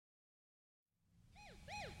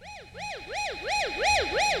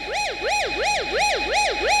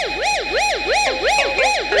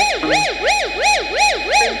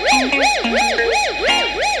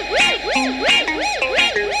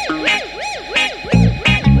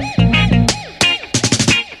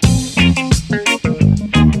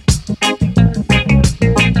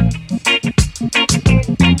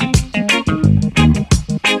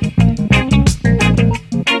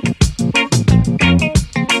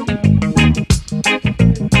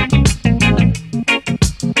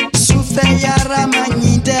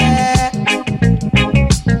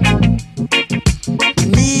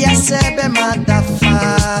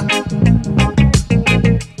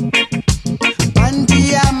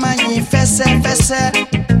fesse fesse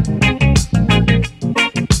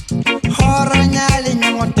Horanyali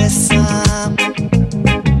nyamotesa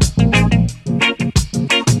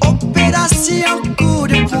Opération coup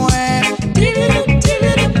de poing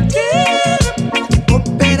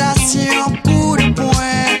Opération coup de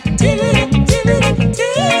poing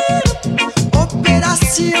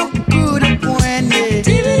Opération coup de poignet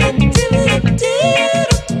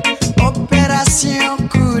Opération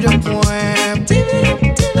coup de poing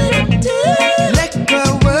Neko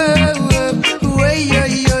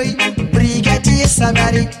Brigadier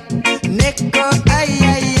Sabari Neko ay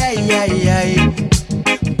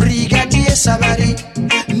Brigadier Sabari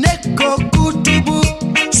Neko Kutubu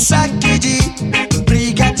Sakiji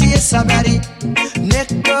Brigadier Sabari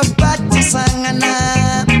Neko Pati Sangana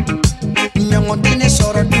Nyongotene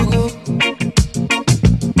Sora Tugu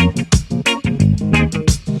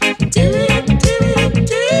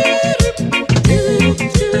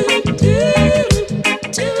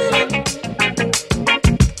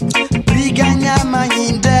Briganya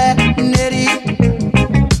Mahinde Neri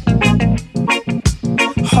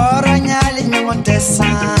Horanyali Nyongotesa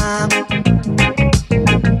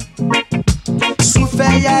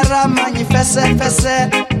Sufeyara Manifese Fese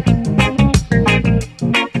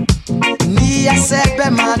Nia Sebe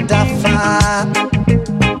Madafa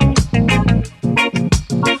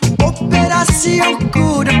Opération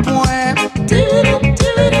coup de poing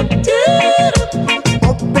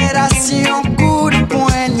Opération coup de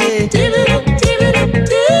poignet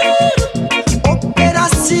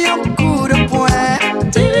Opération coup de poing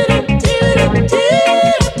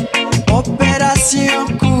Opération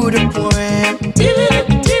coup de poing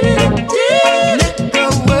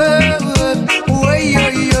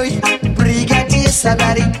Brigadier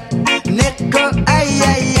Sabari Neko ay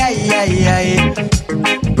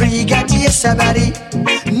Brigadier Sabari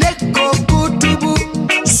Neko Kutubu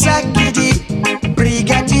Sakidi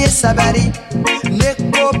Brigadier Sabari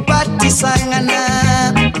Neko Pati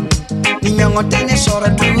Sangana Nyongotene Sora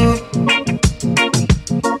Tugu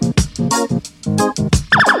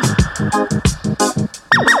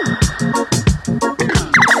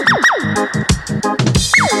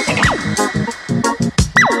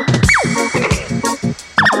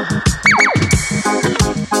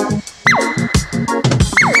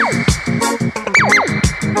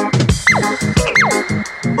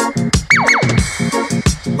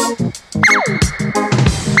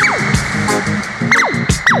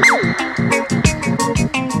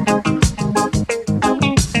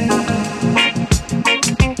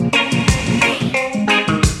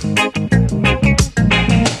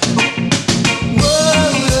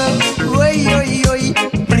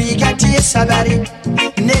Sabari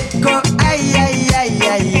Neko ay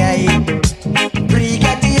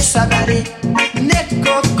Brigadier Sabari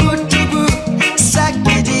Neko Kutubu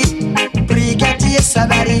Sakidi Brigadier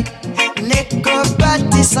Sabari Neko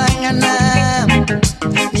Pati Sangana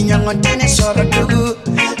Nyongotene Sora Tugu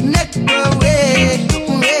Neko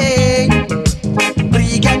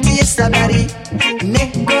Brigadier Sabari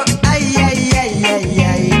Neko ay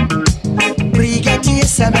Brigadier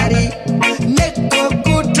Sabari Neko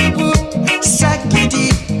Kutubu Sakidi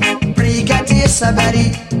Brigadier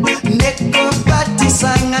Sabari Neko Pati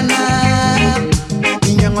Sangana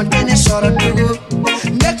Nyongotene Sora Tugu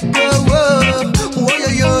Neko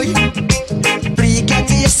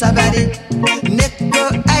Brigadier Sabari Neko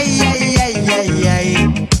ay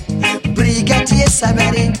Brigadier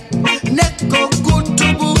Sabari Neko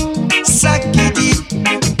Kutubu Sakidi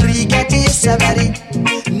Brigadier Sabari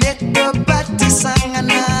Neko Pati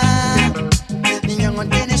Sangana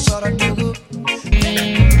Nyongotene Sora Tugu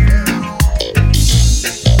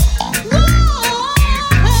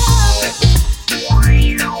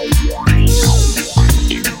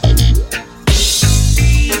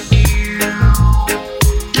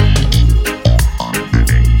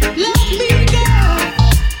Let me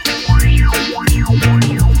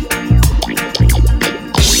go.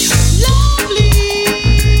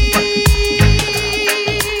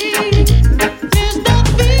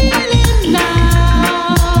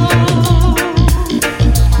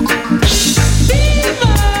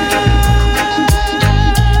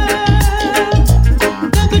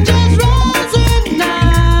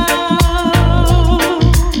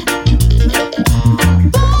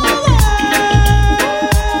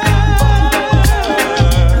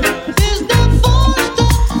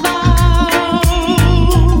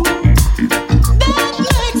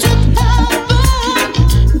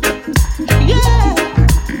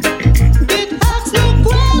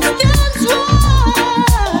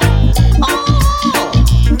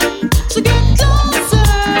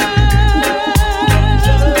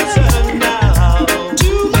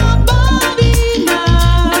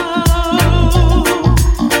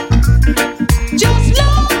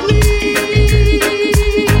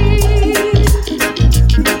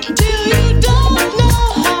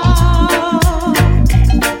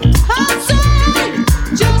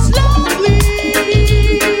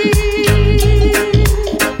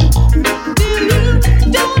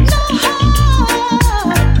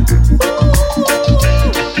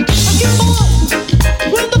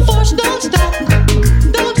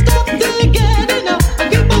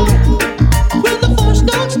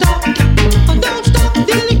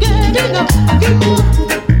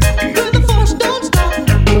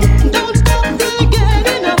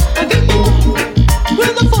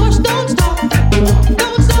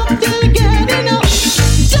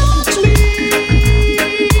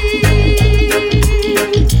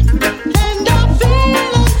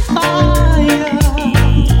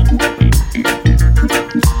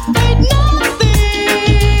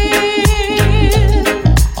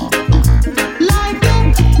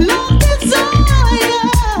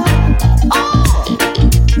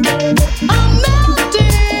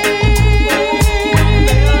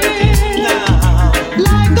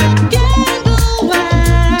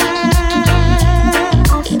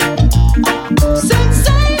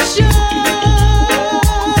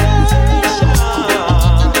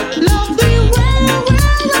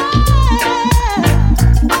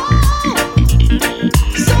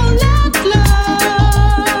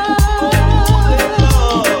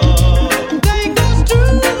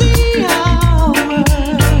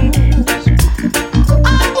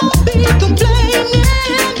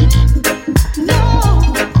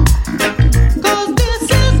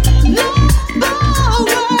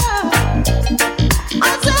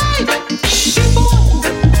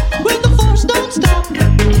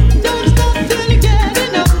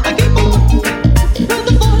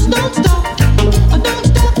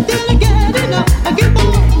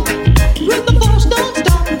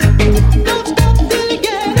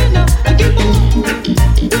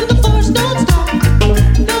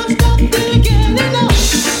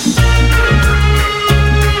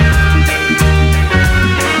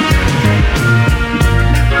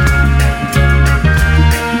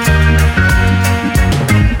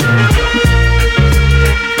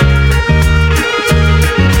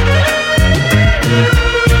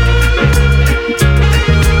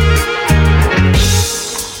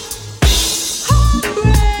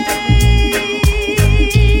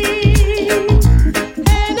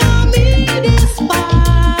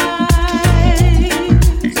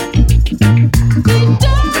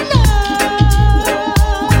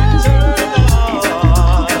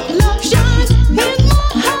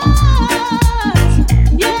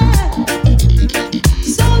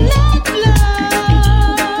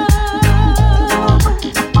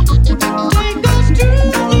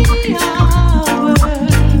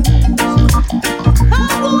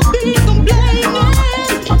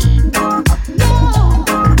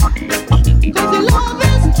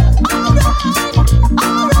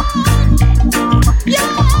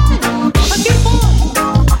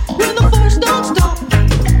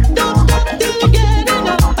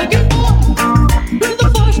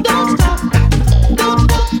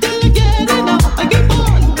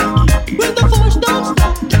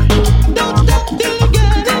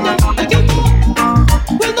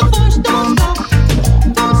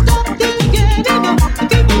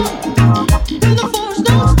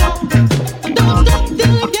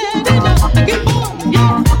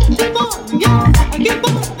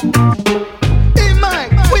 Hey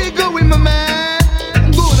Mike, where you going, my man?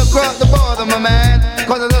 I'm going across the border, my man,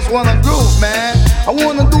 cause I just wanna groove, man. I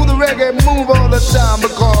wanna do the reggae move all the time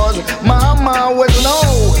because my mama was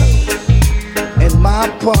low and my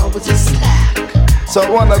pa was a slack. So I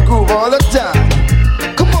wanna groove all the time.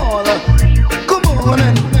 Come on, come on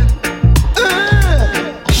and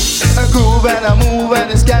I groove and I move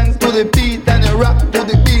and I skank to the beat and I rock to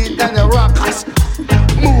the beat and I rock.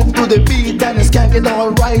 Move to the beat and it's skank it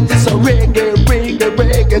all right. It's a reggae, reggae,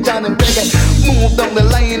 reggae, Johnny reggae. Move down the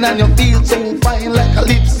line and you feel so fine like a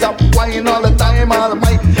lips up wine all the time. All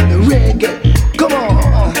my reggae, come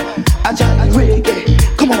on, I Johnny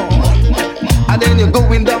reggae, come on. And then you're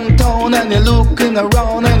going downtown and you're looking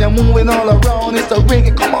around and you're moving all around. It's a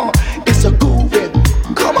reggae, come on, it's a grooving,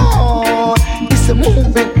 come on, it's a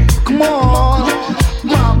moving, come on.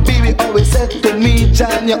 My baby always said to me,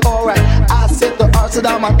 John, you're alright. I said to her, said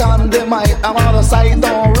I'm a dynamite, I'm out of sight,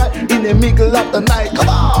 alright. In the middle of the night, come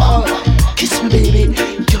on, kiss me, baby,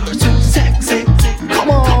 you're so sexy. Come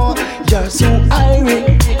on, you're so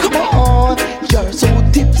irie. Come on, you're so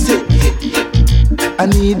tipsy. I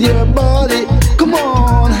need your body. Come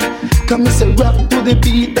on, come and say rock to the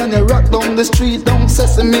beat and you rock down the street, down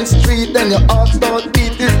Sesame Street, and your heart start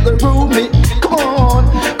beat is the roomie.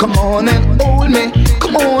 Come on and hold me.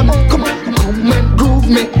 Come on and groove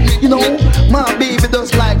me. You know, my baby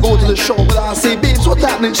does like go to the show, but I say, babes, what's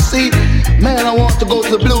happening? She say, man, I want to go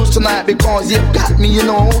to the blues tonight because you got me, you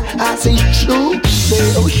know. I say, true.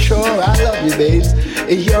 Say, oh sure, I love you, babes.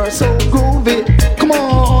 You're so groovy. Come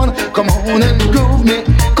on and groove me.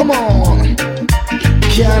 Come on.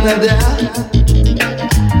 Canada,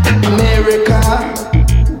 America,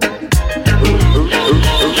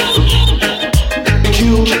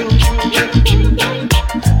 Cuba,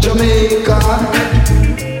 Jamaica,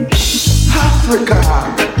 Africa.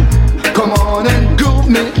 Come on and groove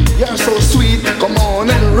me. You're so sweet. Come on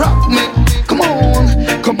and rock me. Come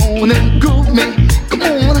on and groove me. Come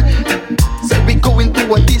on. So we go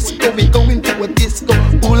into a disco. We go into a disco.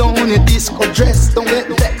 Pull on your disco dress. Don't get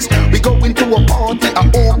vexed. We go into a party. I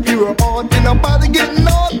hope you're a party. Nobody get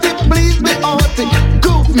naughty. Please be arty.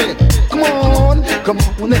 Groove me. Come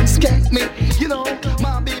on and skank me. You know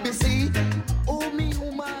my BBC. Oh me,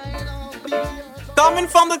 oh mine. Coming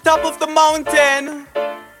from the top of the mountain,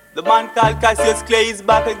 the man called Cassius Clay is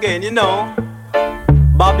back again, you know.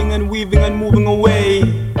 Bobbing and weaving and moving away.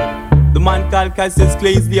 The man called Cassius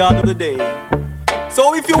Clay is the art of the day.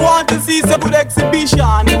 So if you want to see some good exhibition,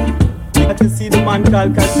 you have to see the man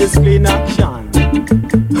called Cassius Clay in action.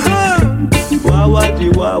 Wawa ji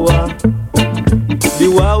wawa, ji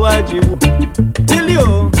wawa ji wawa. Tell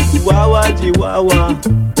you, wawa ji wawa,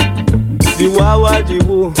 ji wawa ji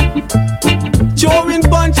woo. Throwing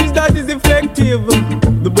punches that is effective.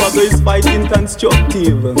 The brother is fighting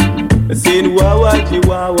constructive. Saying wawa ji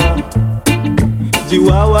wawa, ji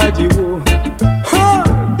wawa ji woo.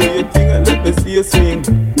 Do your thing and let me see you swing.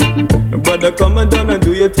 Brother, come and down and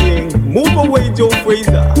do your thing. Move away, Joe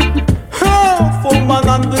Fraser. Full man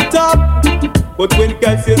on the top. But when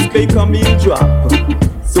Cassius Clay come, he'll drop.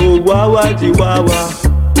 So wawa ji wawa,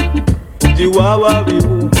 ji wawa ji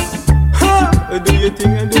woo. Do your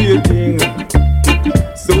thing and do your thing.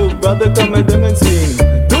 So brother, come and down and sing.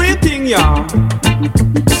 Do your thing, yeah.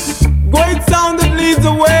 Great sound that leads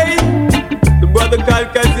the way. The brother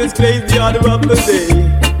called Cassius Clay is the order of the day.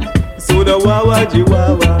 So the wawa ji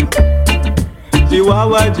wawa, ji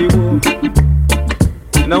wawa ji woo.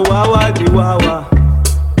 Now wawa ji wawa,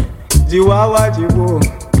 ji wawa ji woo.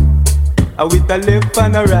 With a left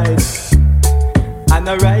and a right, and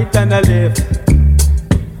a right and a left.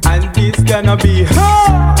 And this gonna be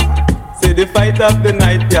say the fight of the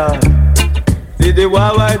night, yeah. Say the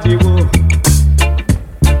wawa ji woo.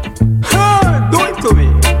 Do it to me.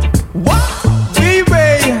 Wow, baby.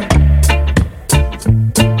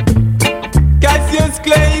 Cassius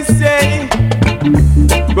Clay say,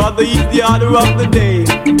 brother, he's the order of the day.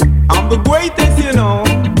 I'm the greatest, you know.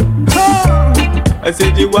 I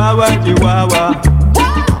say Jiwawa, Jiwawa,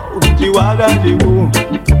 wow, Jiwawa, Jiwoo.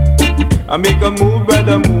 I make a move,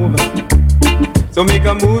 brother, move. So make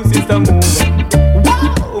a move, sister, move.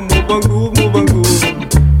 Wow, move and groove, move and groove.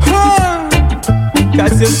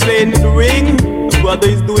 Cassius playing the ring, the brother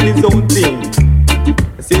is doing his own thing.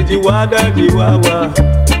 I say Jiwada, Jiwawa,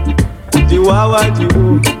 Jiwawa,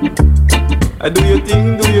 Jiwoo. I do your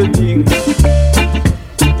thing, do your thing.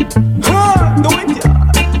 Do it, yeah.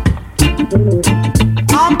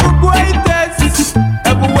 I'm the greatest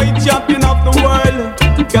heavyweight champion of the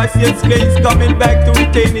world. Cassius Clay is coming back to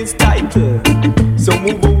retain his title. So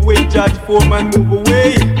move away, Judge Foreman, move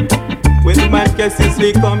away. When the man Cassius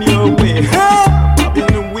Clay come your way.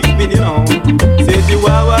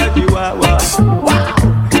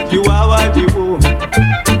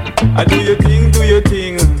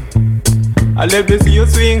 let me see you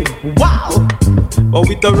swing. Wow! But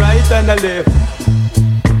with a right and a left,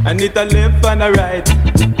 and with a left and a right.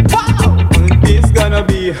 Wow! This gonna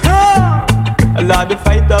be a lot of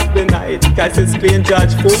fight of the night. Cause it's plain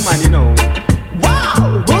George Foreman, you know.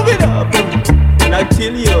 Wow! Move it up! And I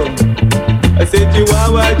tell you, I said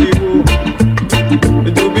Chihuahua, Jibu.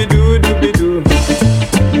 Dooby-doo, dooby-doo.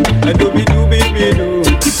 A dooby-doo-be-be-doo.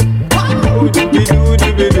 Wow! Dooby-doo,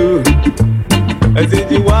 dooby-doo. I said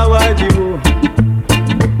Chihuahua, Jibu.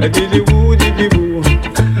 A diddy-woo, diddy-woo.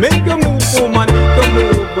 Make a move, woman, make a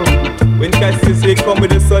move. When Cassius come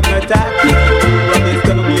with a sudden attack, it's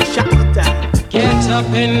gonna be a shock attack. Get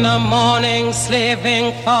up in the morning,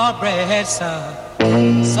 slaving for bread, sir,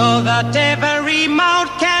 so that every mouth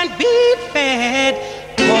can be fed.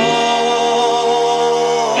 Oh,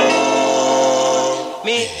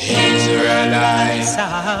 me Israelites.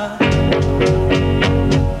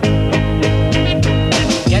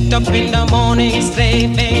 Get up in the morning,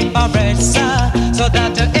 slaving for bread, sir, so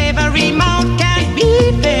that every mouth can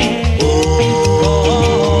be fed. Oh,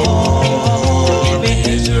 me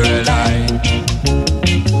Israelites.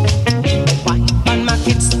 Wife and my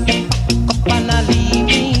kids, they fuck up and I leave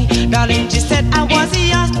me. Darling, she said I was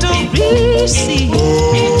yours to receive.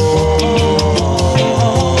 Oh,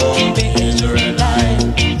 me Israelites.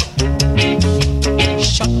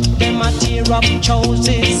 Shut them a tear up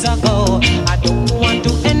choices ago. I don't want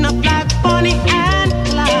to end up like Bonnie and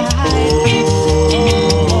Clyde.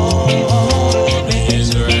 Oh, me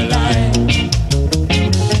Israelites.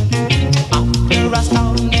 After a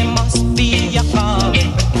storm, there must be a calm.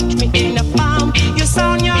 Catch me in the farm, you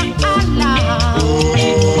sound your alarm. Oh,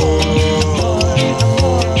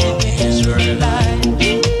 me Israelites.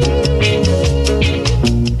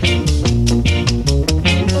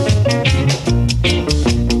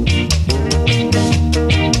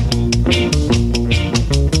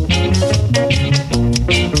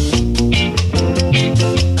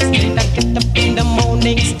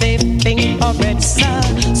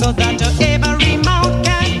 So that every mouth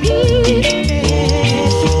can be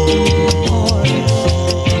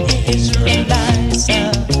Israelites.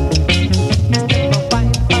 My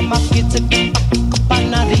wife and my kids up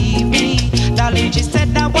and I leave me. Darling, she said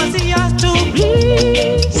that was yours to receive.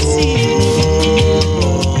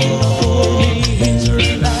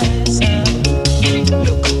 Israelites.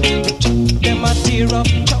 Look, them a tear up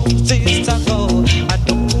choices ago. I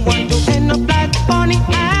don't want to end up like Bonnie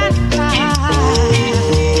and Clyde.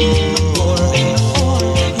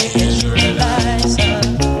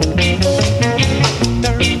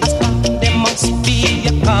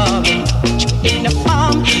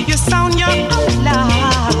 You sound your alarm.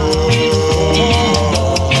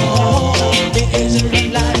 Oh, the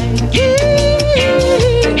Israelites.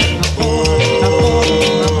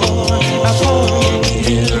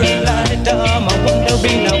 Israelite, I'm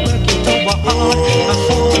wondering, I'm working so hard.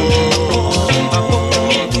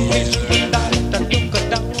 Israelite, I look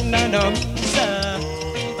down and up.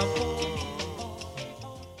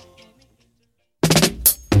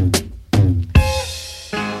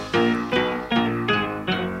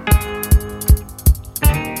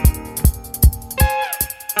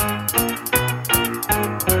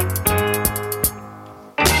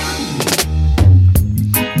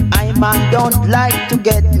 Man don't like to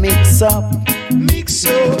get mixed up. Mix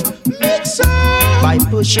up, mix up. By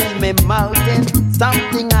pushing me mouth in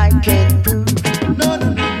something I can't prove. No, no,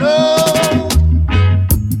 no, no.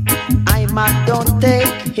 I man don't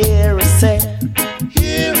take hearsay.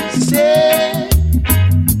 Hearsay.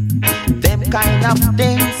 Them kind of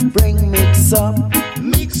things bring mix up.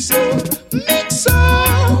 Mix up, mix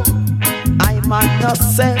up. I man not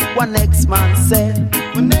say what next man say.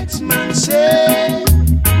 What next man say.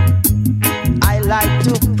 I like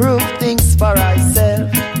to prove things for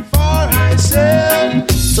myself. For myself.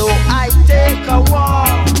 So I take a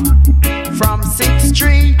walk from 6th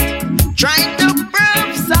Street, trying to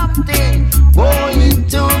prove something, going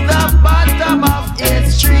to the bottom of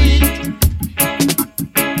 8th Street.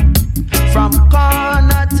 From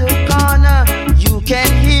corner to corner, you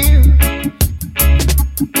can hear.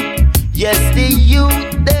 Yes, the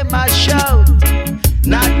youth, them a shout.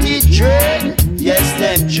 Natty dread, yes,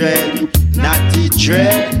 them dread. Natty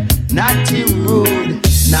dread, natty rude,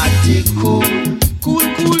 natty cool. Cool,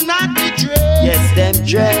 cool, natty dread. Yes, them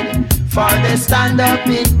dread, for they stand up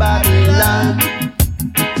in Babylon.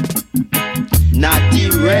 Natty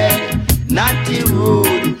red, natty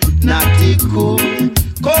rude, natty cool.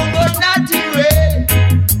 Congo natty red.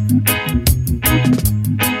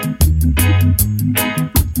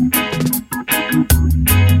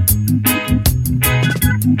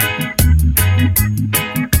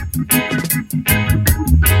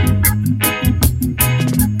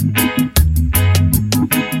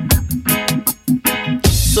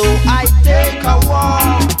 take a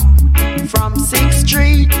walk from 6th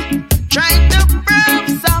Street, trying to prove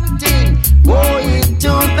something, going to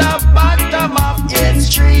the bottom of 8th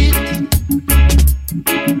Street.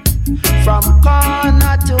 From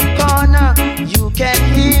corner to corner, you can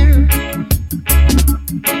hear.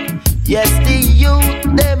 Yes, the youth,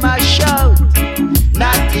 them a shout.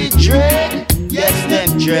 Not the dread, yes,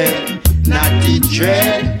 them dread. Not the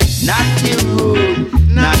dread, not the rude,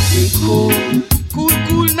 not the cool.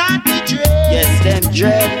 Cool, not the dread. Yes, them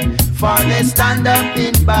dread. For they stand up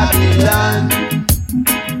in Babylon.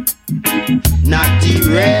 Not the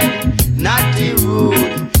red, not the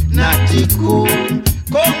rude, not the cool.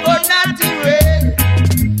 Congo, not the red.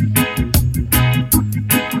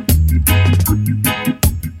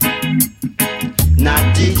 Not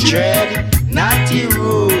the dread, not the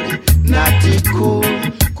rude, not the cool.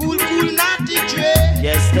 Cool, not the dread.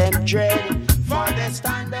 Yes, them dread. For they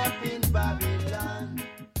stand up in Babylon.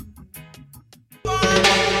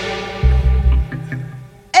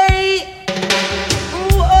 Hey,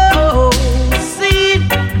 whoa, see,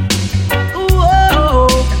 whoa,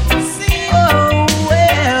 see, oh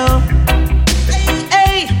well.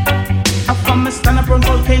 Hey, I from a stand up on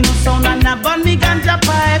volcano sound and I burn me ganja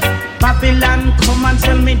pipe. Babylon come and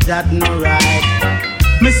tell me that no right.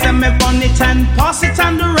 Me say me burn it and pass it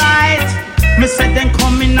on the right. Me say them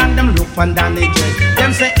come in and them look on Danny Dread.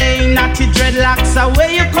 Them say, hey, natty dreadlocks,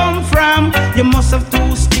 where you come from? You must have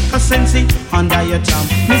two stick of sensi under your thumb.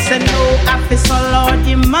 Me say, no, officer Lord,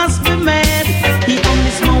 you must be mad. He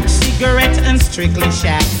only smokes cigarette and strictly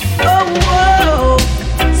shack. Oh, whoa,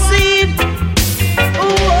 see,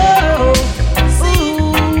 whoa,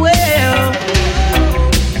 ooh, well,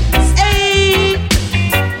 hey,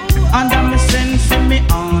 under me sense, me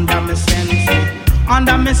under me sense.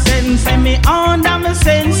 Under me sense, me under me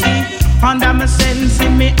sense. Under me sense,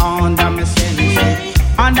 me under me sense.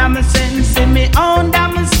 Under me sense, me under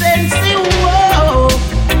me sense. Whoa,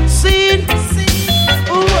 see,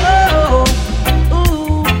 whoa,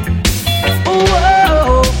 ooh,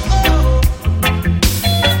 whoa,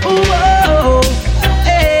 whoa,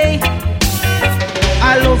 hey.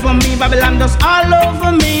 All over me, Babylon does all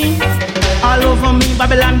over me. All over me,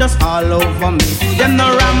 Babylon does all over me. You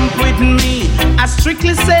no ramp with me, I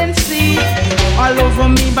strictly sensey. All over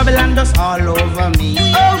me, Babylon does all over me.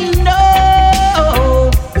 Oh no,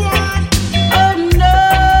 oh no.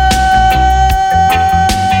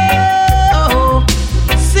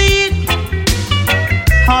 See,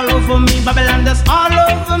 all over me, Babylon does all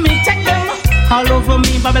over me. Check them. All over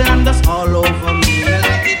me, Babylon does all over me.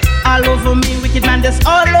 All over me, wicked man does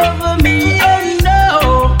all over me. Oh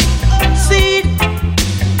no. See,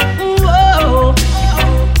 whoa.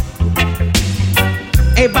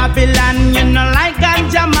 Hey Babylon, you know like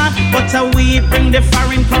ganja man, but we bring the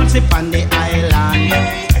foreign currency on the island.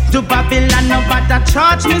 To Babylon, nobody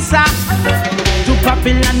charge me, sir. To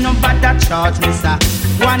Babylon, nobody charge me, sir.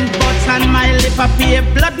 One butt on my lip, I pay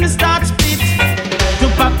blood, me start spit. To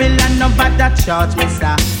Babylon, nobody charge me,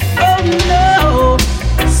 sir. Oh no,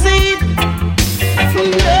 see,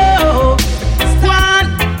 no, one.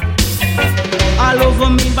 All over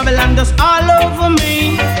me, Babylon does all over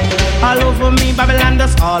me. All over me, Babylon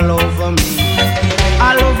does all over me.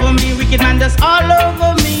 All over me, wicked man does all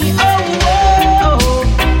over me. Oh, whoa,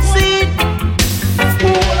 see,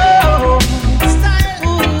 whoa,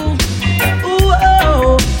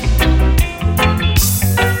 whoa.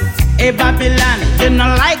 Hey Babylon, you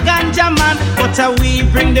know like ganja man, but we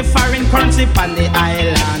bring the foreign currency on the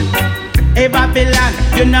island. Hey Babylon,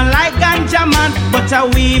 you know like ganja man, but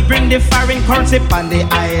we bring the foreign currency on the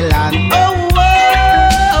island. Oh,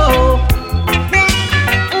 whoa,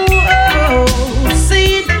 whoa,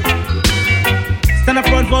 see, stand up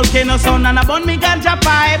front volcano sound and I burn me ganja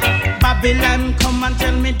pipe. Babylon, come and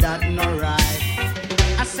tell me that no right.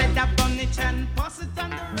 I said I burn it and pass it on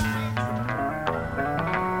the right.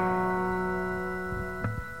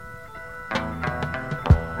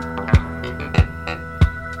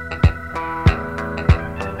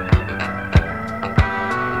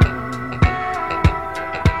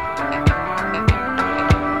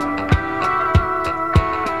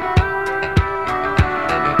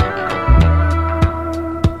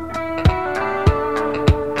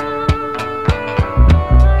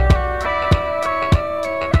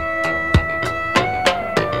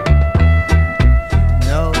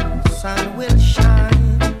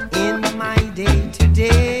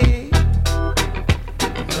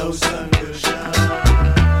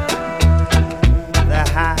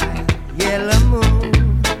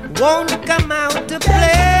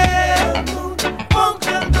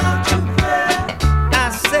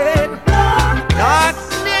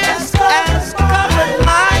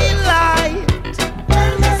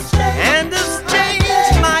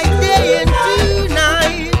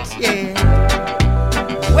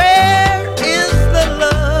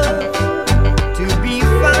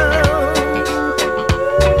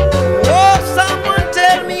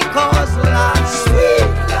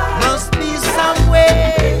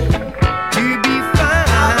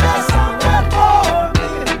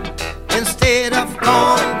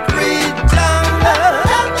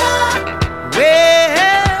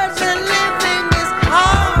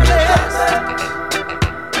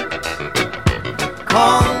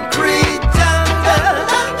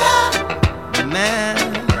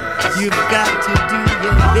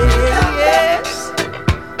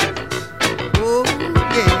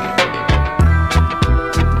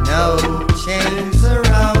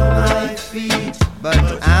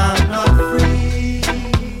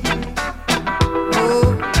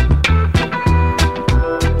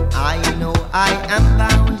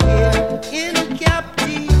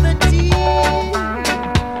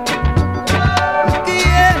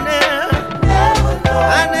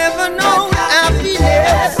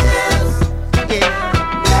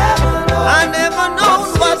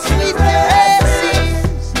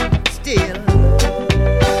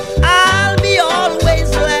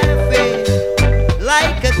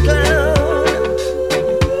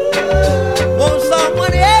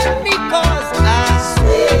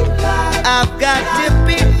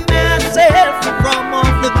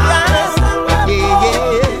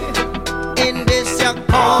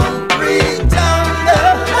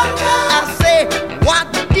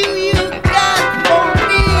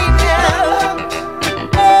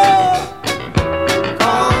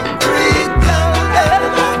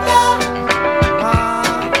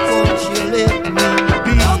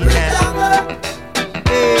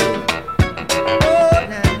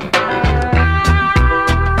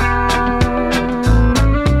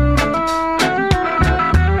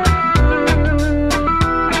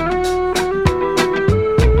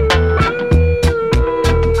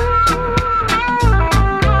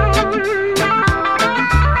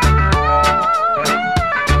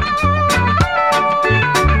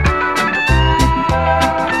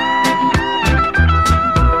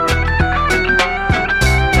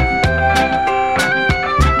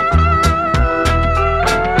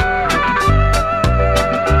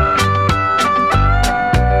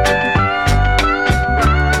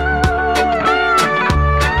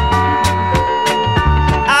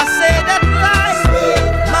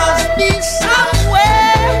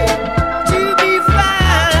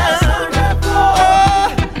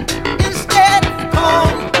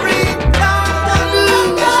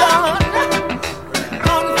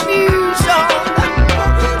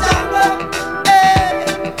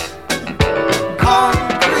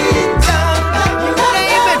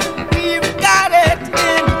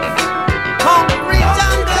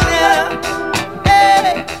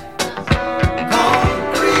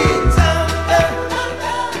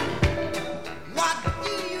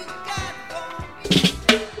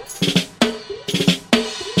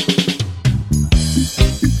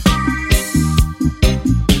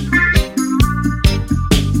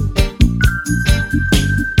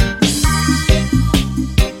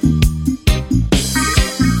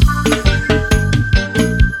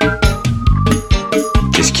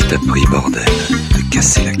 pris, bordel, de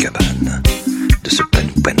casser la cabane, de se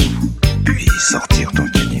panou-panou, puis sortir ton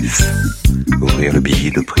canif, ouvrir le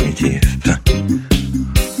billet le primitif,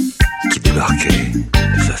 qui débarquait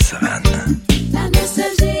de sa savane. La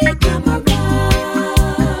nostalgie come around,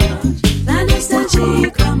 la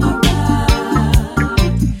nostalgie come around,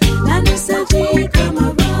 la nostalgie come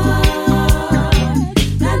around,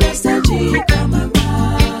 la nostalgie come around.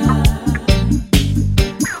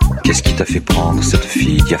 Qu'est-ce qui t'a fait prendre cette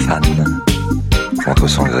fille diaphane, contre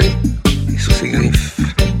son gré et sous ses griffes?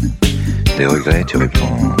 Des regrets, tu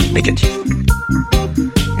réponds négatif.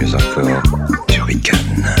 Mieux encore, tu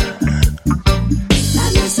ricanes.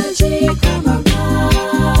 La nostalgie come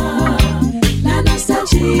around, la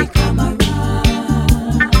nostalgie come around,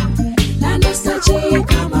 la nostalgie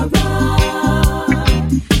come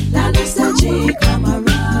around, la nostalgie come around.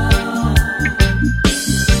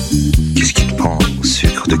 Qu'est-ce qui te prend au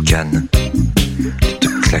sucre de canne, de te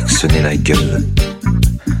klaxonner la gueule,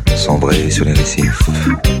 sombrer sur les récifs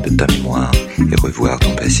de ta mémoire et revoir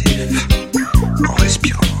ton passif en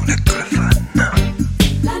respirant la colophane.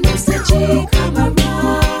 La nostalgie come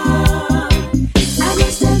around, la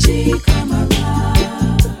nostalgie come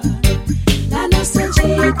around, la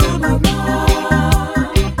nostalgie come around,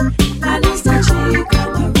 la nostalgie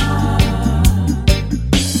come around.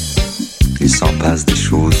 Il s'en passe des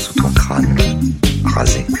choses sous ton crâne,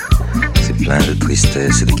 rasé, c'est plein de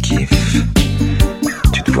tristesse et de kiff.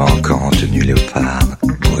 Tu te vois encore en tenue léopard,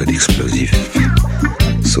 bourré d'explosifs,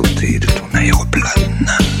 sauter de ton aéroplane.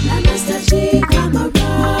 La nostalgie come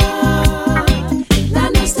around, la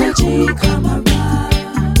nostalgie come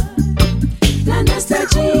around, la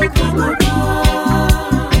nostalgie come around,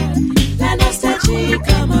 la nostalgie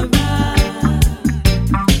come around,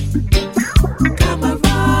 come around,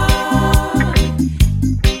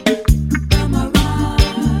 come around,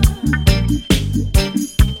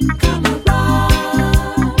 come around,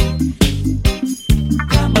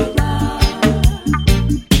 come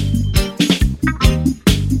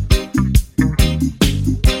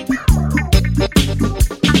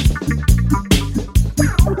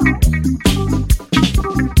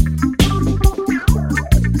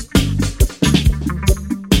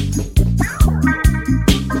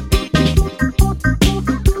La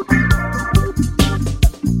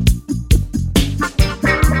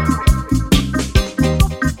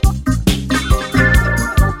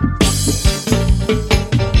nostalgie come around,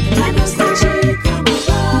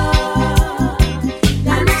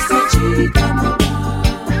 la nostalgie come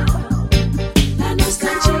around, la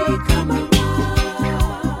nostalgie come around, la nostalgie come around, la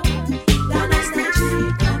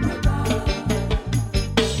nostalgie come around,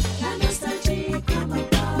 la nostalgie come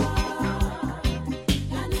around,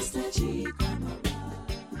 la nostalgie come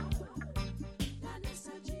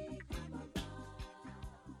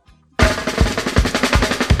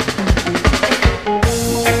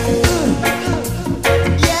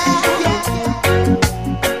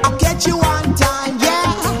I'll get you one time,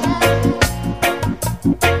 yeah.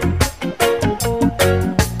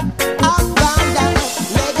 Up, down, down,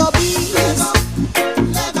 Lego bees.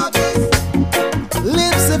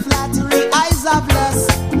 Lips of flattery, eyes of lust,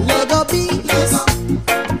 Lego bees.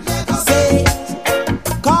 Say,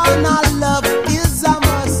 carnal love is a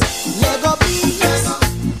must, Lego bees.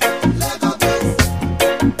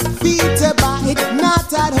 Feet to bite,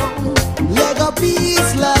 not at home, Lego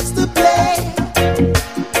bees loves to play.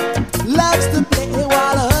 Loves to play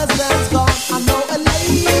while her husband's gone. I know a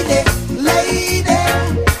lady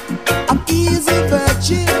of easy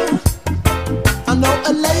virtue. I know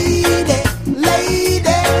a lady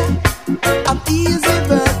of easy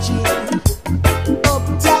virtue.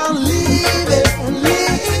 Uptown living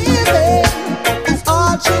is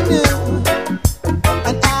all she knew.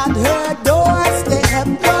 And at her doorstep,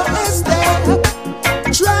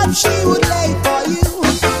 trap she would lay for you.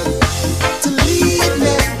 To lead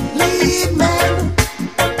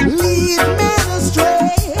men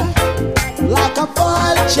astray. Like a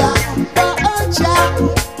vulture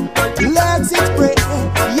lurks its prey.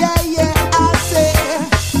 Yeah, I say,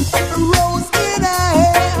 rose in her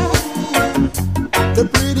hair, the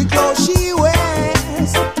pretty clothes she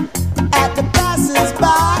wears, at the passers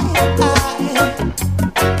by,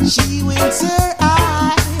 she winks her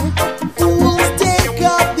eye. Fools take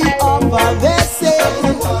up the offer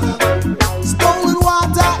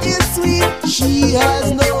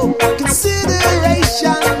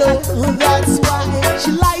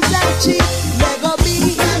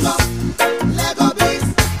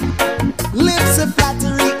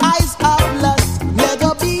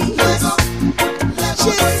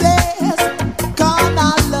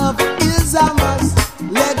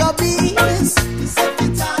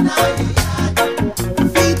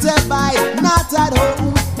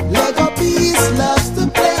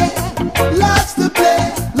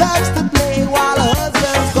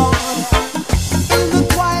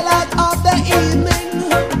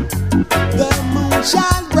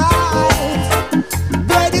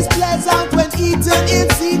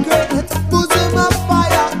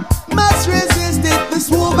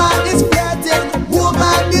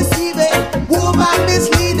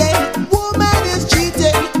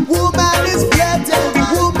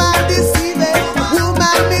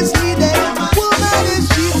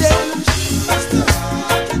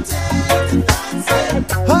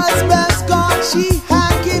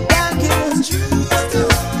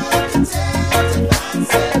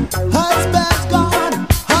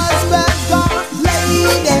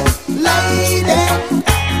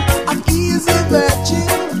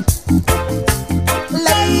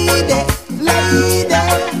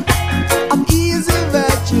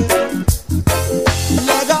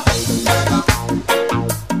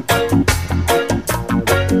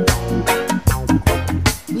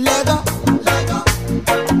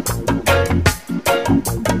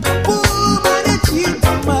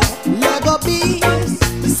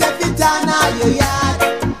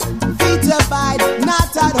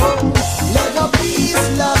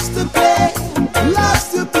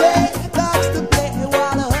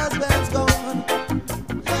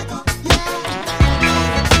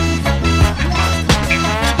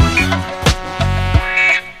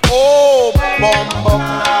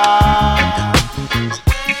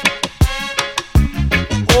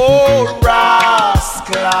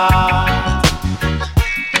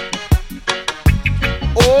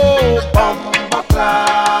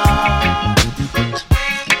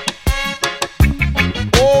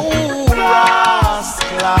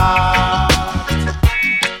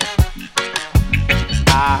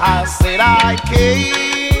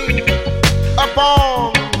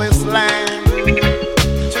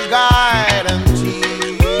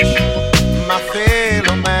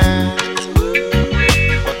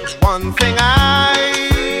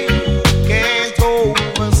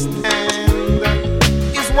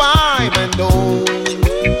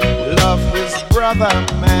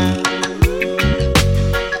man.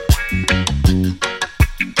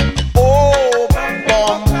 Oh,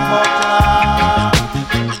 Bomba,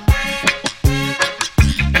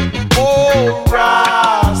 oh,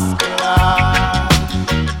 rascal,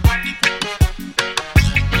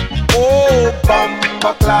 oh,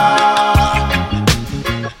 Bomba,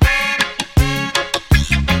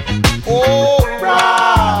 oh,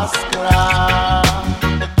 rascal.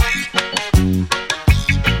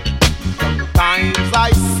 Sometimes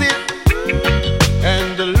I sit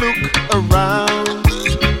and look around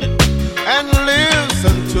and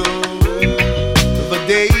listen to the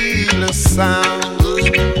daily sound.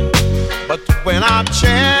 But when I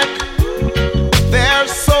check,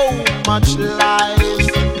 there's so much lies,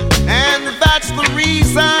 and that's the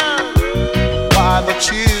reason why the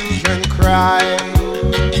children cry.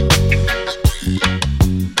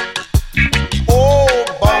 Oh,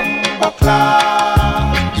 Bomba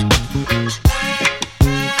Cloud,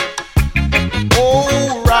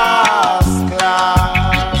 oh, rascal,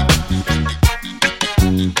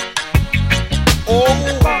 oh,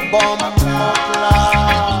 Bomba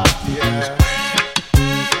Cloud, yeah,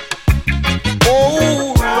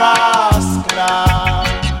 oh, rascal.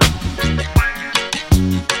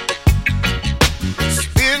 It's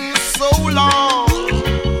been so long,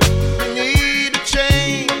 we need a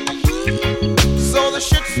change. So the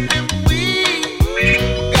system we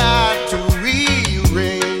got to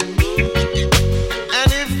rearrange. And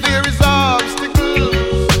if there is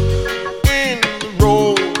obstacles in the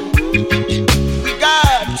road, we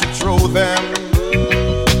got to throw them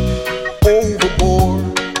overboard.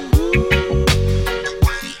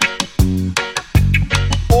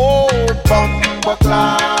 Oh, Bomba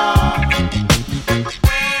Cloud,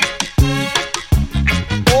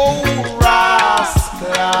 oh,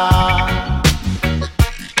 rascal,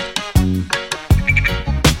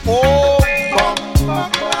 oh, Bomba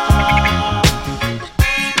Cloud,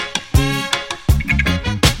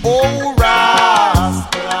 oh, rascal.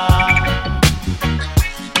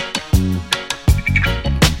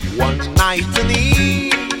 One night an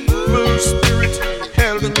evil spirit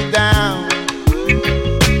held me down.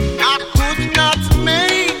 I could not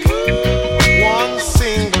make one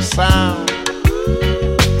single sound.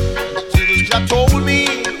 Till Jah told me,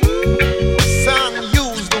 son,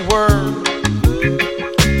 use the word.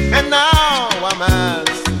 And now I'm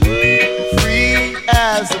as free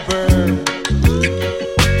as a bird.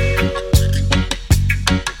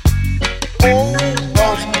 Oh,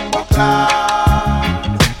 Bomba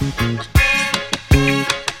Cloud,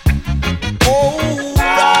 oh,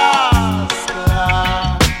 rascal,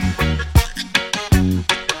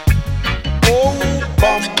 oh,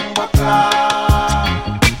 Bomba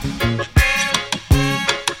Cloud,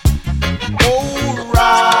 oh,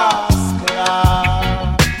 rascal,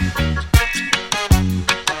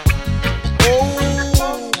 oh,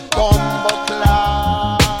 Bomba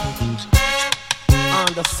Cloud,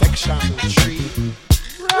 under section 3.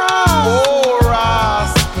 Oh,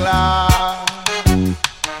 rascal,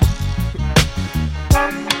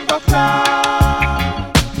 Bomba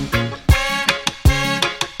Cloud,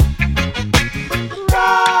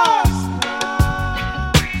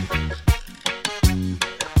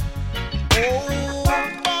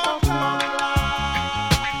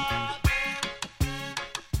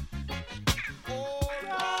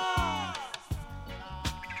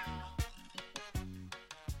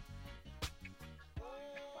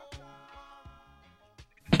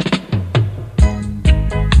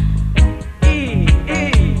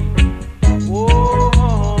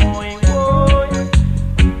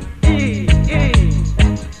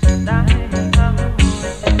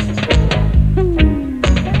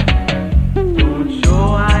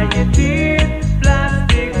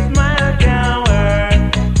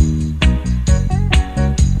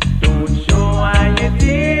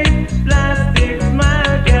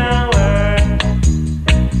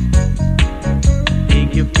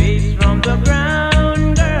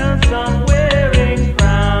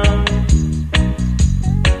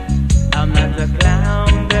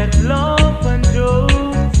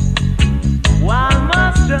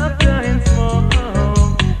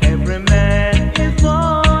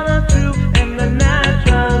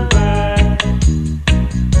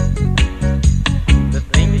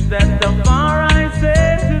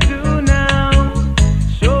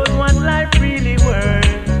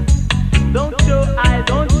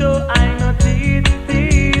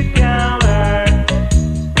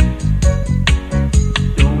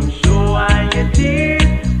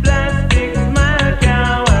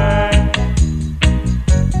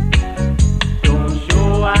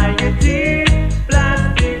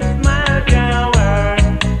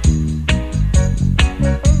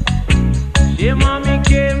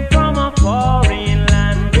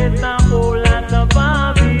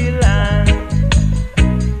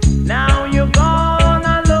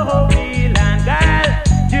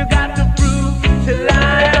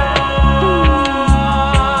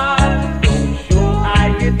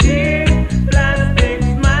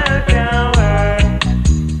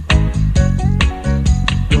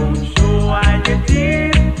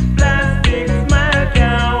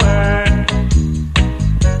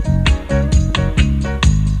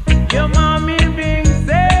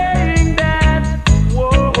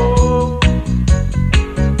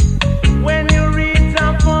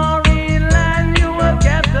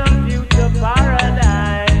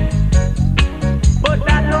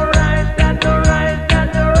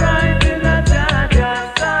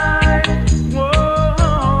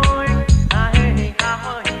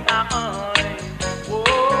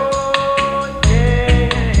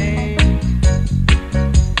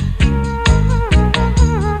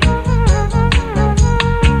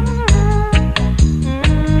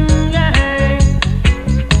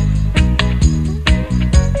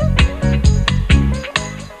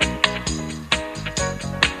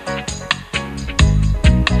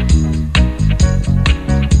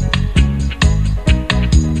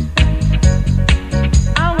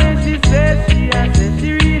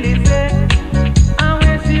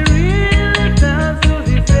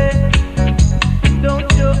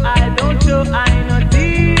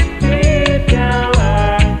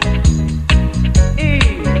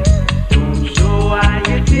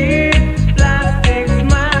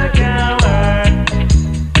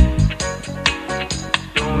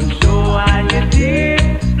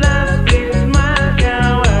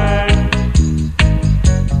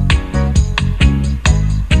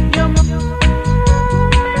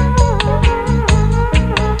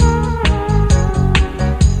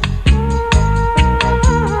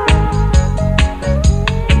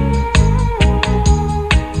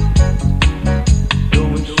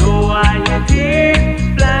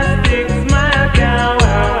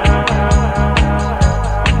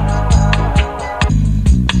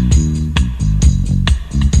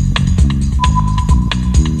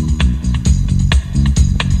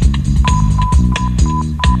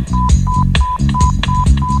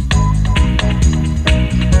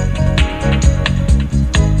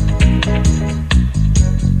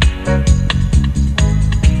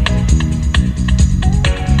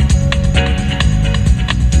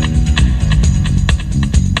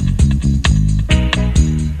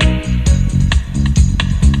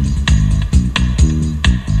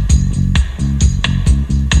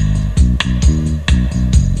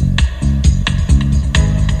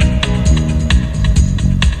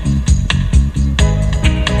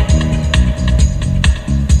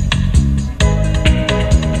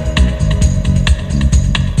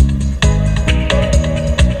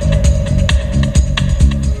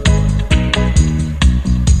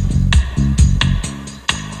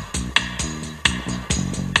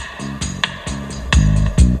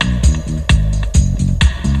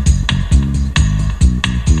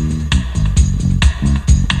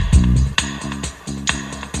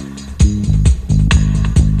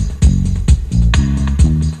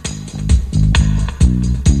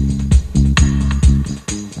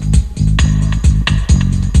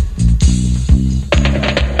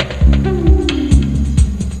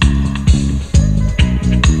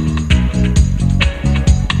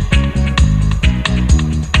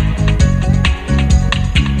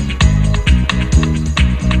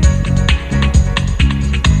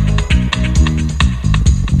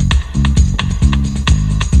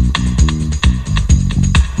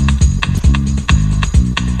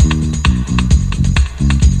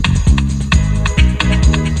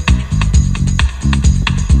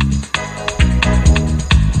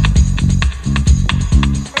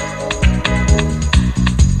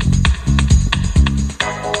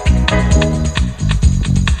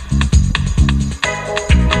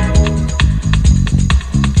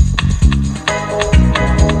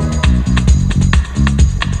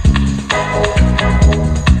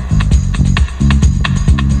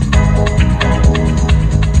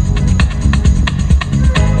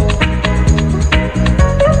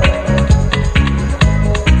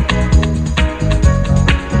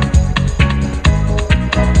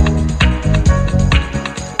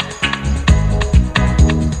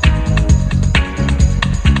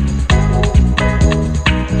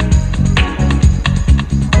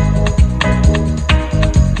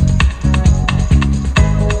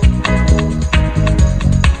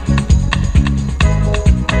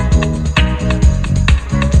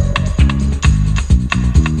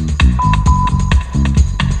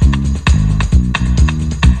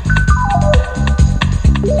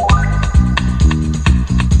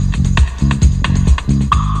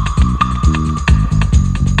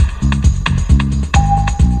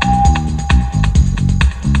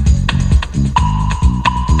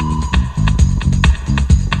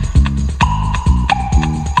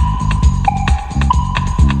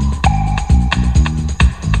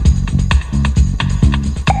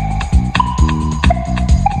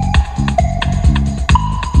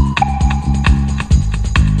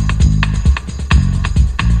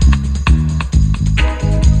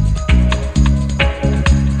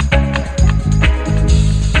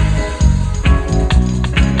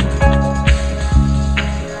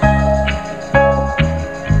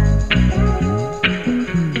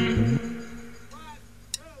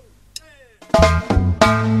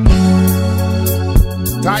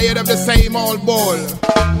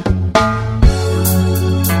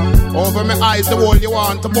 Over my eyes, the wall you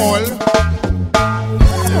want to ball.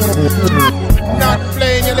 Not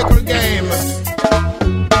playing your little game.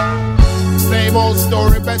 Same old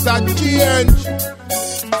story, better change.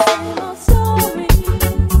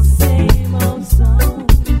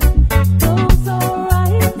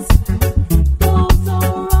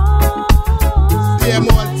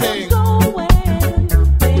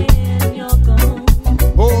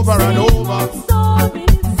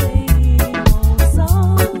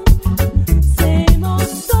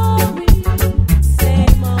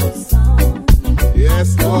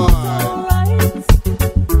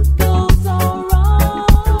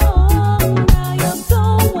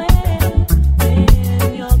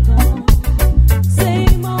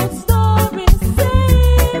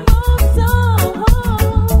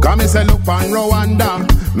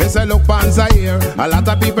 A lot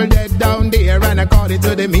of people dead down there, and according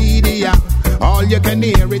to the media, all you can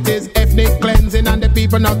hear it is ethnic cleansing, and the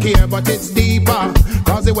people not care, but it's deeper.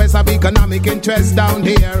 Cause the West have economic interest down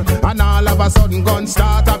here, and all of a sudden guns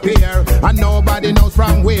start appear, and nobody knows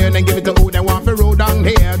from where. Then give it to who they want for road down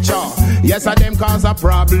here, cha. Yes, of them cause a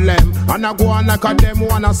problem, and I go on like a them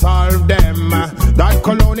wanna solve them. That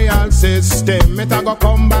colonial system, it a go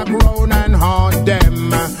come back round and haunt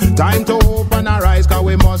them. Time to open our eyes, cause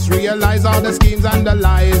we must realize all the schemes and the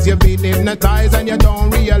lies. You've been hypnotized and you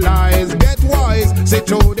don't realize. Get wise, see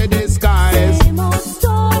through the disguise. Same old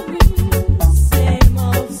story, same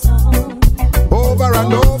old song. Over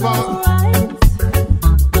and over.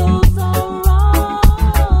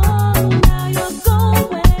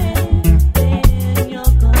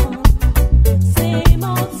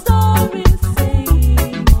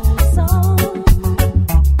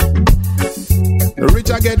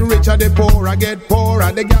 Get richer, the poorer get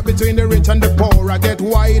poorer. The gap between the rich and the poor get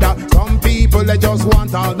wider. Some people they just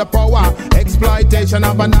want all the power. Exploitation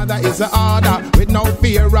of another is the order. With no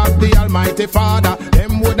fear of the Almighty Father.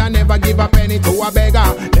 Them woulda never give a penny to a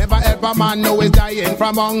beggar. Never help a man who is dying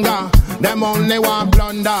from hunger. Them only want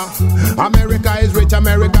plunder. America is rich,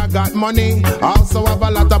 America got money. Also have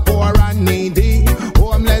a lot of poor and needy.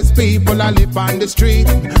 Homeless people are live on the street,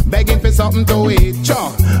 begging for something to eat,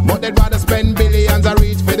 sure. But they'd rather spend billions and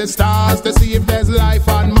reach for the stars to see if there's life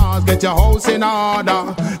on Mars. Get your house in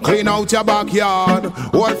order, clean out your backyard.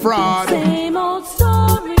 What fraud? Same old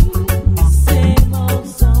story, same old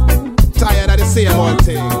song. Tired of the same old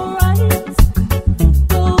thing.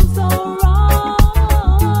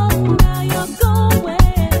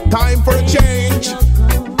 Time for a change.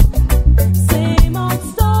 Same old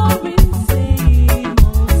story, same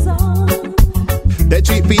old song. They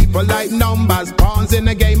treat people like numbers, pawns in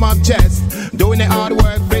the game of chess. Doing the hard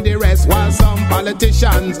work for the rest. While some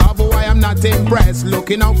politicians, of who I am not impressed,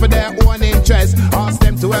 looking out for their own interest. Ask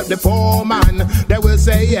them to help the poor man, they will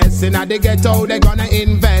say yes. And at the ghetto they gonna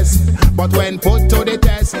invest. But when put to the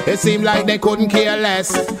test, it seemed like they couldn't care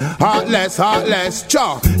less. Heartless, heartless,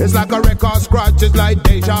 cha. It's like a record scratch, it's like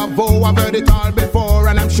deja vu. I've heard it all before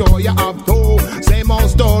and I'm sure you have too. Same old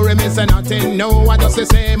story, missing nothing new. I just the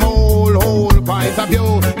same old point of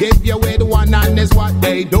view. Give you with one hand is what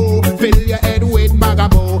they do. Fill your head with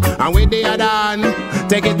bagaboo, and with the other hand,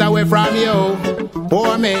 take it away from you.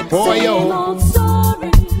 Poor me, poor you. Same old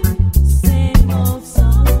story, same old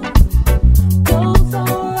song. Goes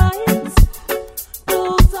all right,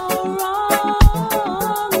 goes all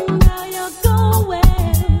wrong. Now you're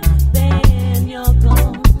going, then you're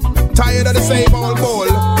gone. Tired of the same old bowl.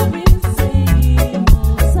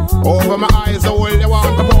 Over my eyes, the world you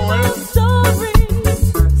want to bowl.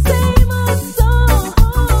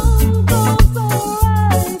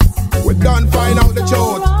 Done find out the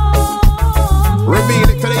truth. Reveal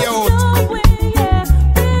it to the youth.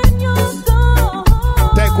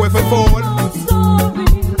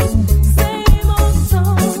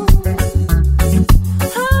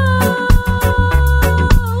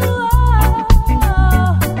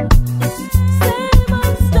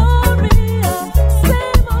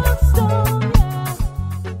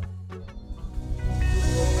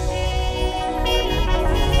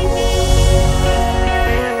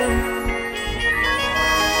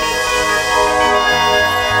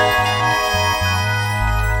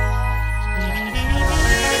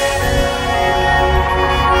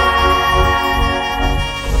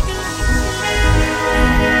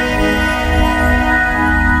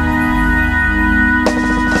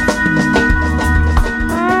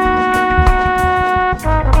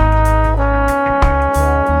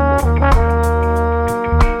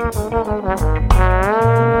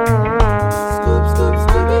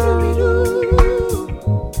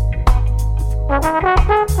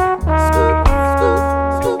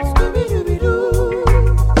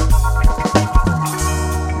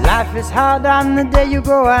 on the day you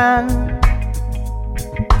go on.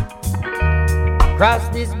 Cross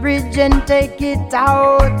this bridge and take it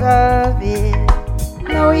out of it.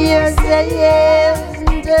 No years and years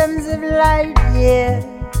in terms of life, yeah.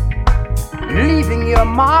 Leaving your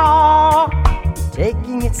mark,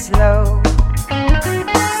 taking it slow.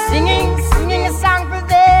 Singing a song for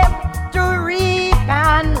them to reap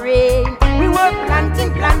and rain. We were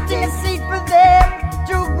planting a seed for them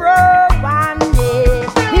to grow one day.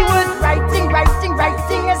 He was writing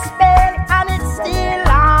a spell, and it's still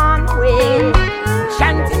on way.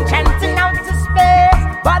 Chanting out to space,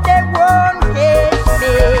 but they won't catch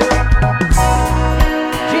me.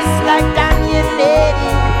 Just like Daniel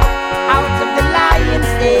Lady out of the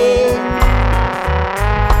lion's den.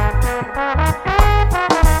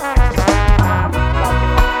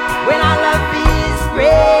 When I love his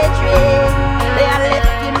brethren, they are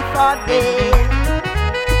left him for dead.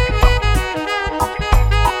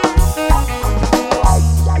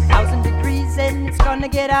 1,000 degrees and it's gonna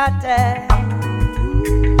get hotter.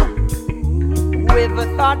 Whoever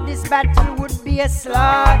thought this battle would be a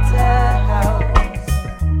slaughterhouse,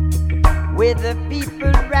 where the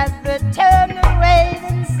people rather turn away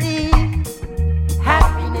than see.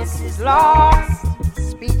 Happiness is lost,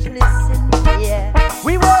 speechless in fear.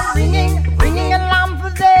 We were ringing alarm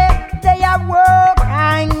for them. They are woke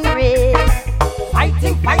angry,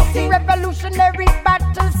 fighting revolutionary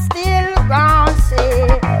battle still gone. Say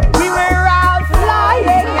we were all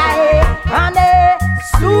flying high on a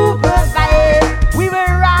super vibe. We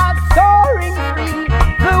were all soaring free,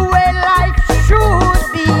 the way life should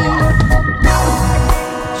be.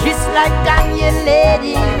 Just like Daniel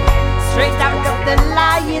Lady, straight out of the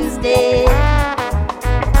lion's den.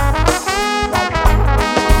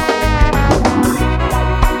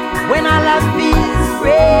 When I love his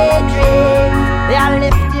brethren, they are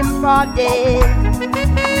left him for dead.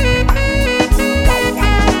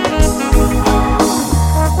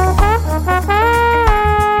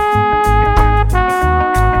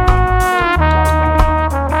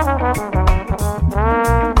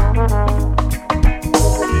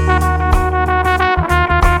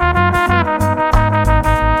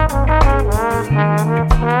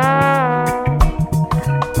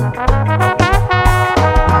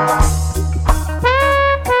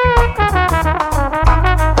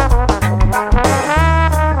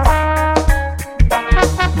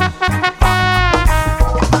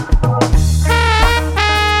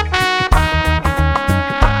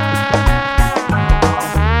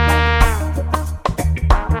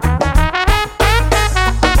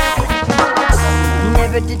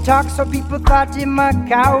 So people thought him a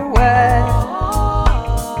coward,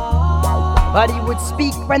 but he would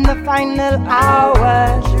speak when the final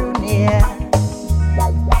hour drew near.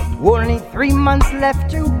 Only 3 months left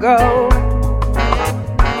to go,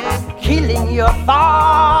 killing your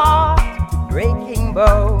thought, breaking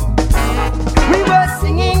bow. We were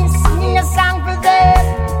singing a song for them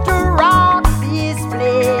to rock this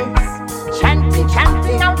place,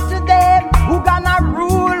 chanting out to them who gonna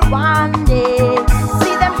rule one day.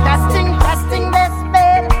 Casting their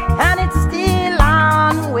spell, and it's still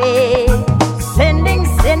on way.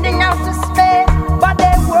 Sending out to space, but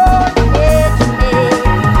they won't catch me.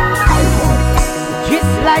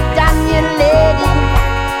 Just like Daniel Lady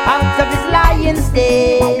out of his lion's den.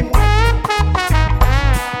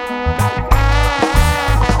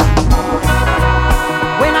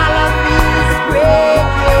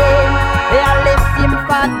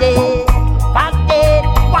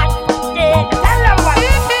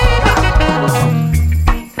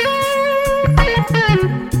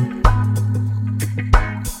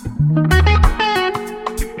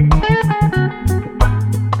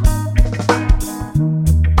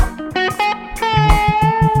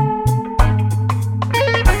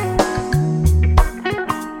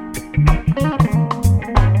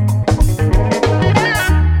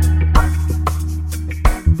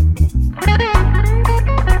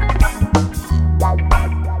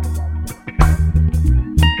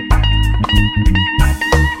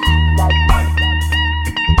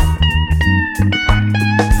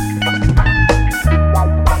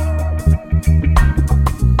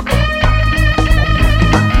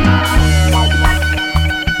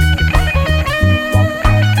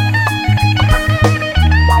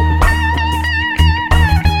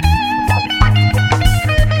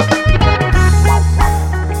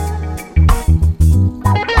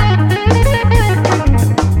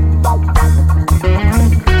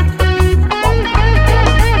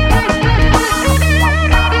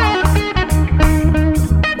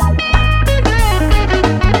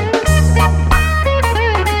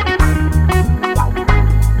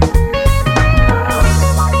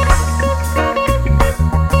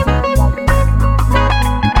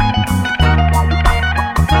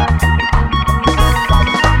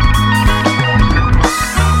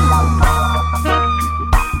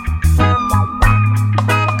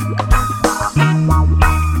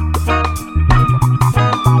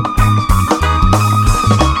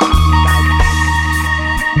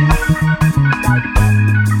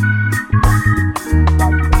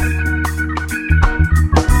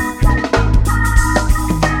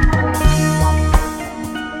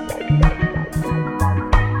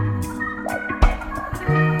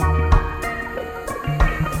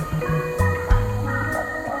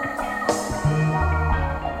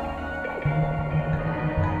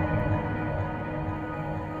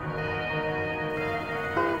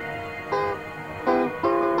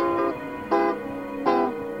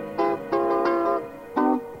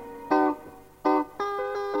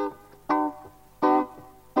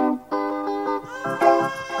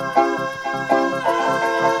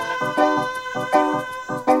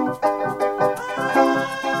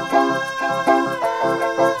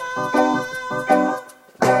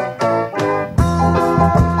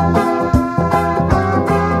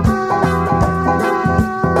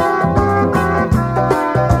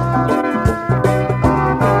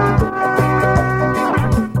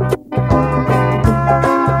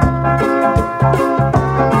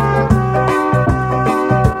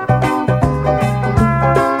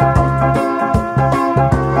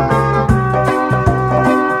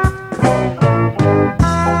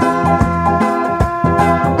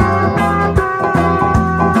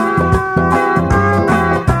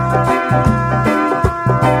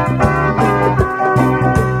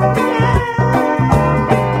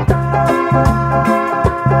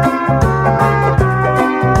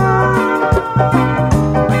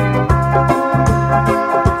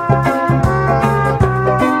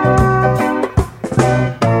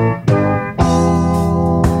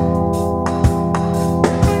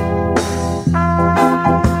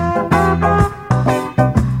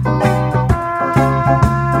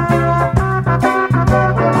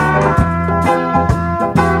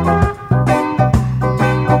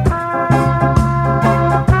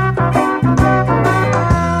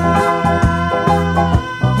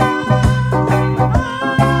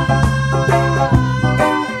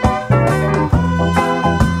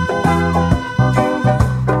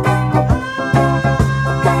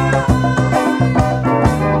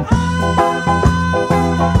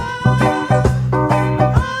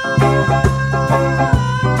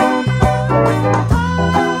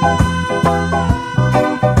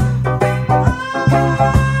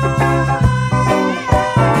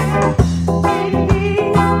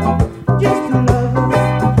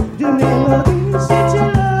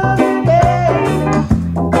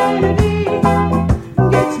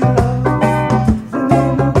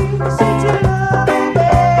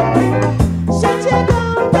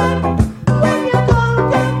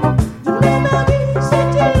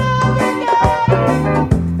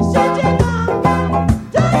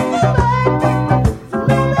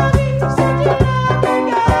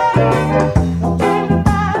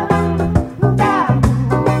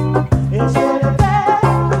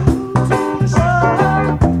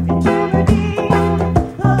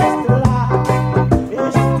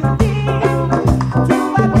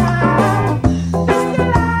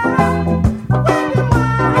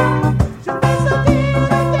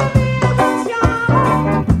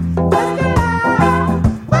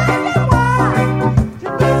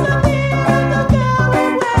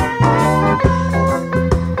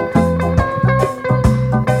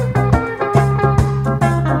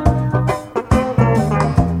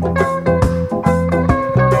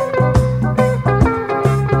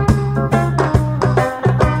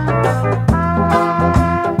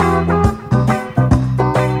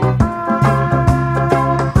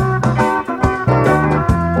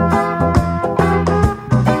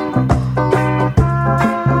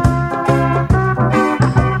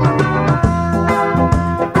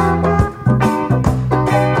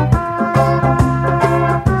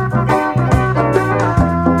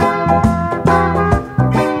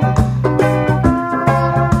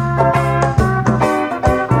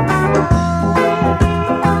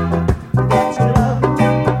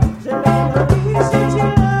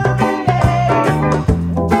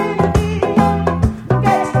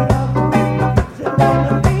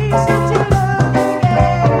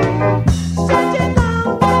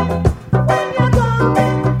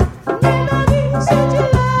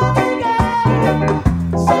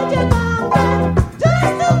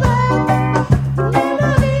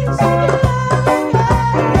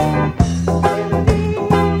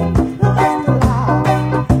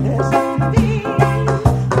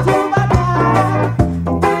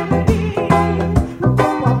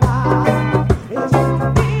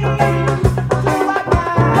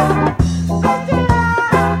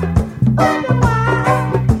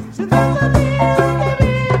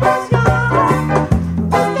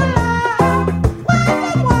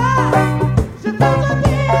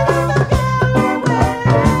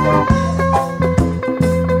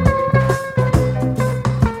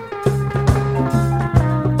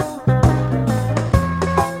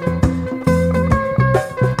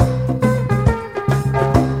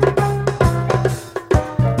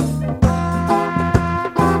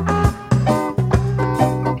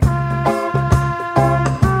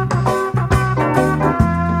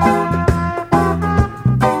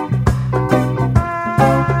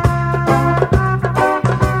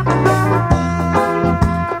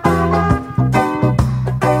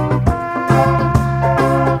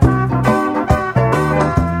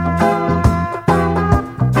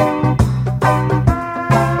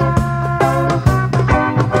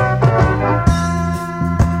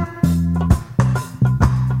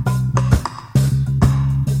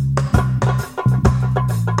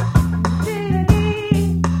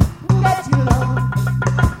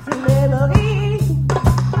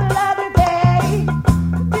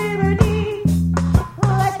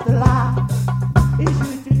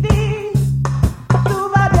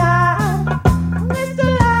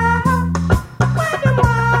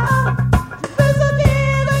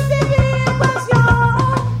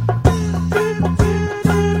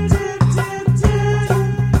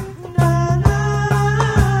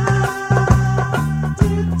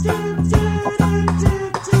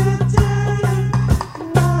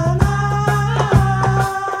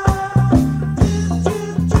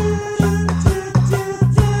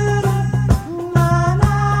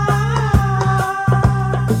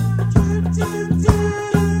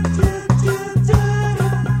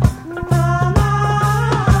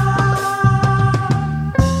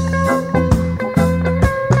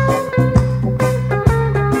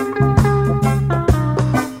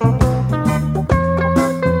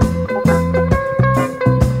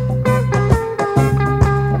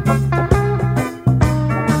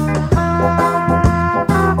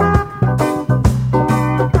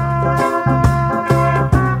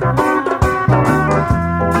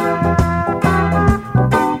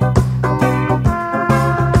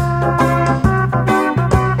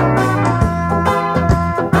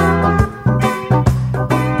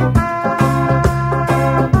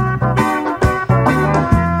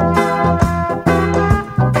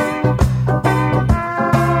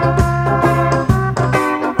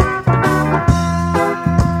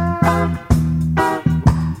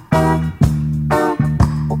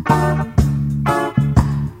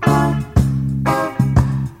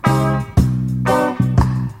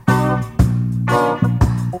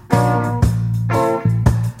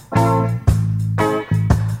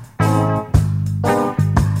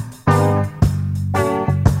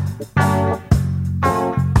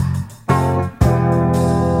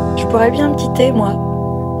 pourrais bien me quitter, moi.